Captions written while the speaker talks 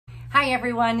Hi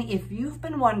everyone, if you've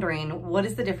been wondering what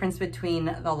is the difference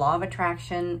between the law of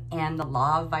attraction and the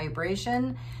law of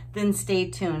vibration, then stay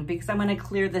tuned because I'm going to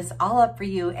clear this all up for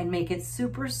you and make it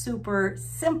super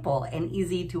simple and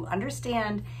easy to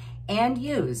understand and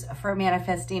use for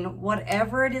manifesting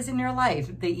whatever it is in your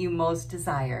life that you most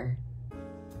desire.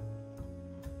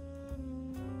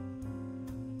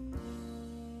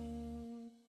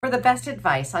 For the best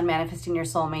advice on manifesting your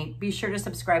soulmate, be sure to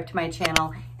subscribe to my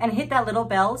channel and hit that little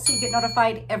bell so you get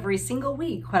notified every single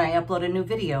week when I upload a new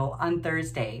video on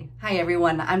Thursday. Hi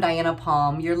everyone, I'm Diana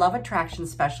Palm, your love attraction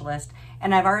specialist,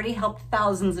 and I've already helped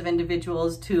thousands of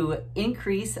individuals to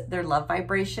increase their love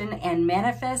vibration and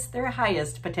manifest their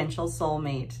highest potential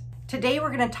soulmate. Today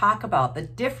we're going to talk about the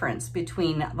difference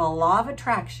between the law of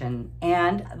attraction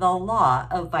and the law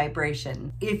of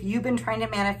vibration. If you've been trying to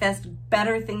manifest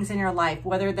better things in your life,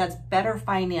 whether that's better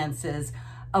finances,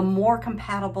 a more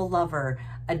compatible lover,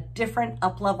 a different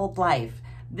up-leveled life,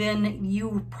 then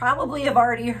you probably have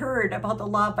already heard about the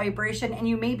law of vibration and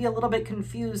you may be a little bit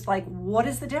confused, like, what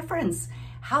is the difference?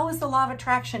 How is the law of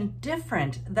attraction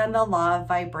different than the law of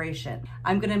vibration?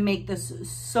 I'm going to make this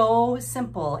so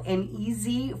simple and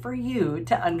easy for you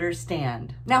to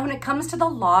understand. Now, when it comes to the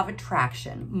law of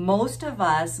attraction, most of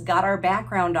us got our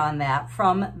background on that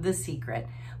from The Secret,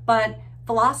 but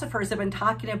philosophers have been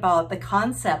talking about the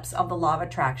concepts of the law of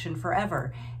attraction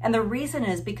forever. And the reason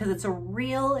is because it's a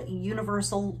real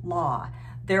universal law.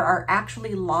 There are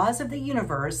actually laws of the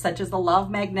universe, such as the law of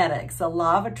magnetics, the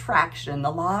law of attraction,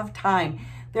 the law of time.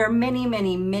 There are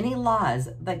many laws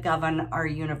that govern our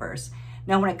universe.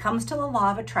 Now, when it comes to the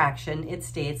law of attraction, it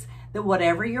states that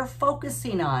whatever you're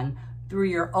focusing on through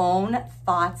your own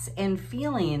thoughts and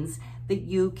feelings, that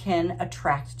you can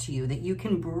attract to you, that you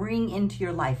can bring into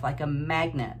your life like a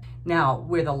magnet. Now,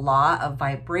 where the law of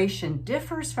vibration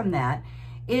differs from that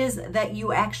is that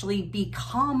you actually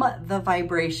become the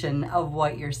vibration of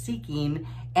what you're seeking,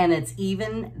 and it's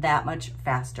even that much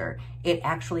faster. It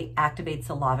actually activates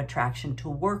the law of attraction to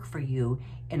work for you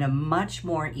in a much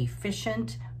more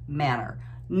efficient manner,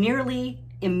 nearly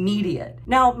immediate.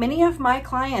 Now, many of my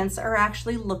clients are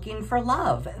actually looking for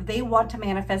love. They want to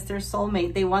manifest their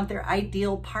soulmate. They want their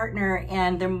ideal partner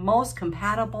and their most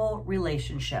compatible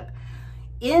relationship.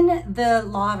 In the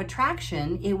law of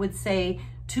attraction, it would say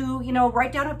to,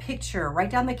 write down a picture,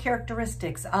 write down the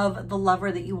characteristics of the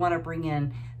lover that you want to bring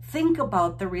in. Think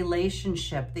about the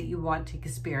relationship that you want to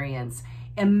experience.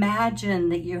 Imagine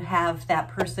that you have that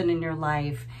person in your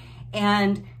life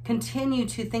and continue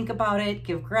to think about it,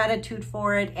 give gratitude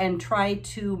for it, and try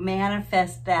to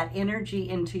manifest that energy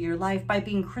into your life by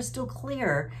being crystal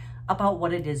clear about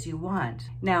what it is you want.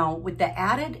 Now, with the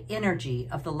added energy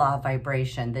of the law of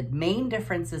vibration, the main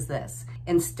difference is this.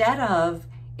 Instead of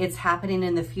it's happening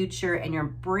in the future and you're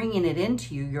bringing it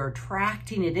into you, you're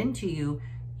attracting it into you,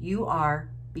 you are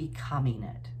becoming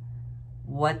it.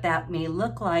 What that may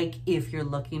look like if you're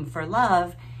looking for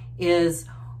love is,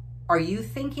 are you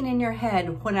thinking in your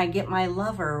head, when I get my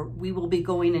lover, we will be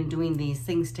going and doing these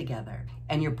things together?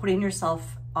 And you're putting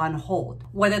yourself on hold.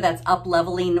 Whether that's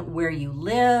up-leveling where you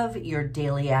live, your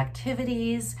daily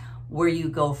activities, where you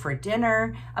go for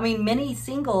dinner. I mean, many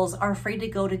singles are afraid to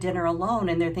go to dinner alone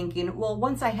and they're thinking, well,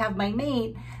 once I have my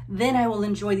mate, then I will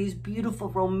enjoy these beautiful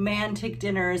romantic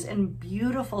dinners and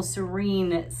beautiful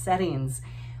serene settings.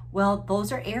 Well,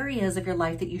 those are areas of your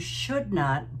life that you should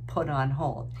not put on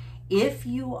hold. If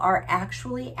you are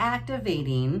actually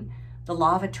activating the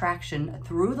law of attraction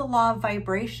through the law of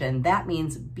vibration, that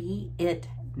means be it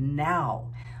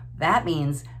now. That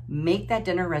means make that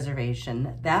dinner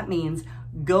reservation. That means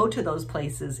go to those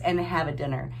places and have a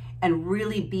dinner and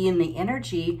really be in the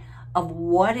energy of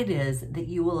what it is that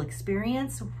you will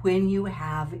experience when you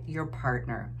have your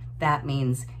partner. That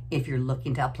means if you're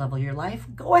looking to up-level your life,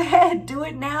 go ahead, do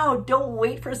it now. Don't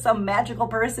wait for some magical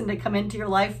person to come into your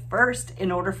life first in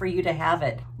order for you to have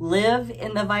it. Live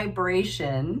in the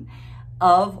vibration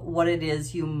of what it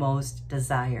is you most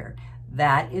desire.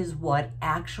 That is what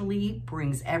actually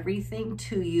brings everything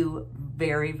to you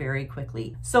very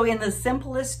quickly. So in the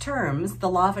simplest terms, the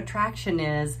law of attraction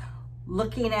is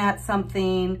looking at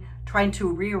something, trying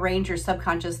to rearrange your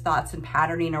subconscious thoughts and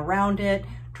patterning around it,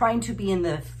 trying to be in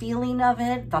the feeling of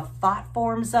it, the thought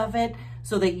forms of it,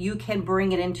 so that you can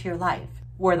bring it into your life.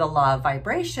 Where the law of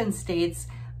vibration states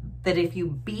that if you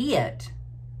be it,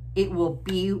 it will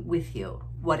be with you,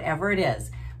 whatever it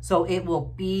is. So it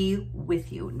will be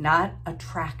with you, not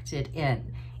attracted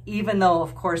in. Even though,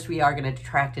 of course, we are going to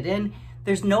attract it in,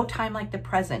 there's no time like the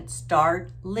present.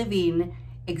 Start living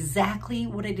exactly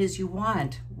what it is you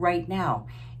want right now.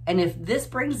 And if this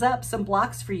brings up some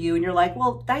blocks for you and you're like,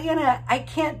 well, Diana, I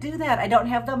can't do that. I don't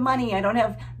have the money. I don't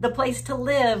have the place to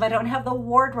live. I don't have the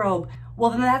wardrobe.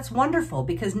 Well, then that's wonderful,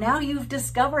 because now you've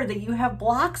discovered that you have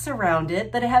blocks around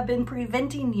it that have been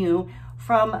preventing you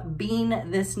from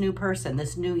being this new person,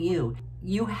 this new you.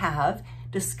 You have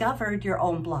discovered your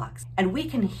own blocks, and we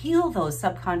can heal those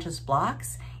subconscious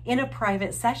blocks in a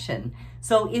private session.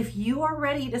 So if you are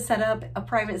ready to set up a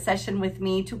private session with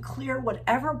me to clear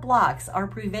whatever blocks are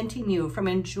preventing you from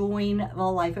enjoying the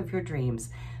life of your dreams,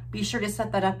 be sure to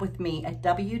set that up with me at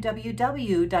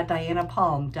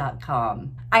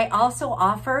www.dianapalm.com. I also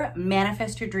offer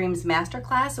Manifest Your Dreams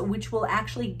Masterclass, which will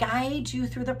actually guide you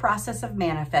through the process of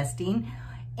manifesting.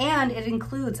 And it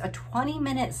includes a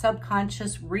 20-minute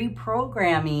subconscious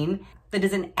reprogramming that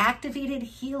is an activated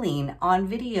healing on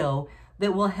video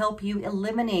that will help you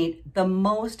eliminate the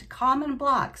most common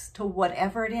blocks to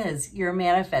whatever it is you're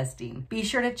manifesting. Be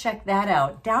sure to check that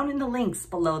out down in the links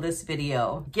below this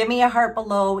video. Give me a heart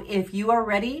below if you are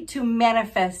ready to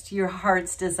manifest your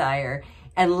heart's desire,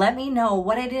 and let me know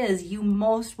what it is you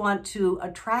most want to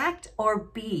attract or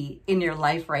be in your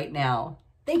life right now.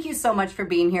 Thank you so much for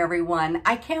being here, everyone.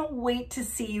 I can't wait to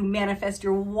see you manifest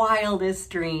your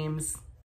wildest dreams.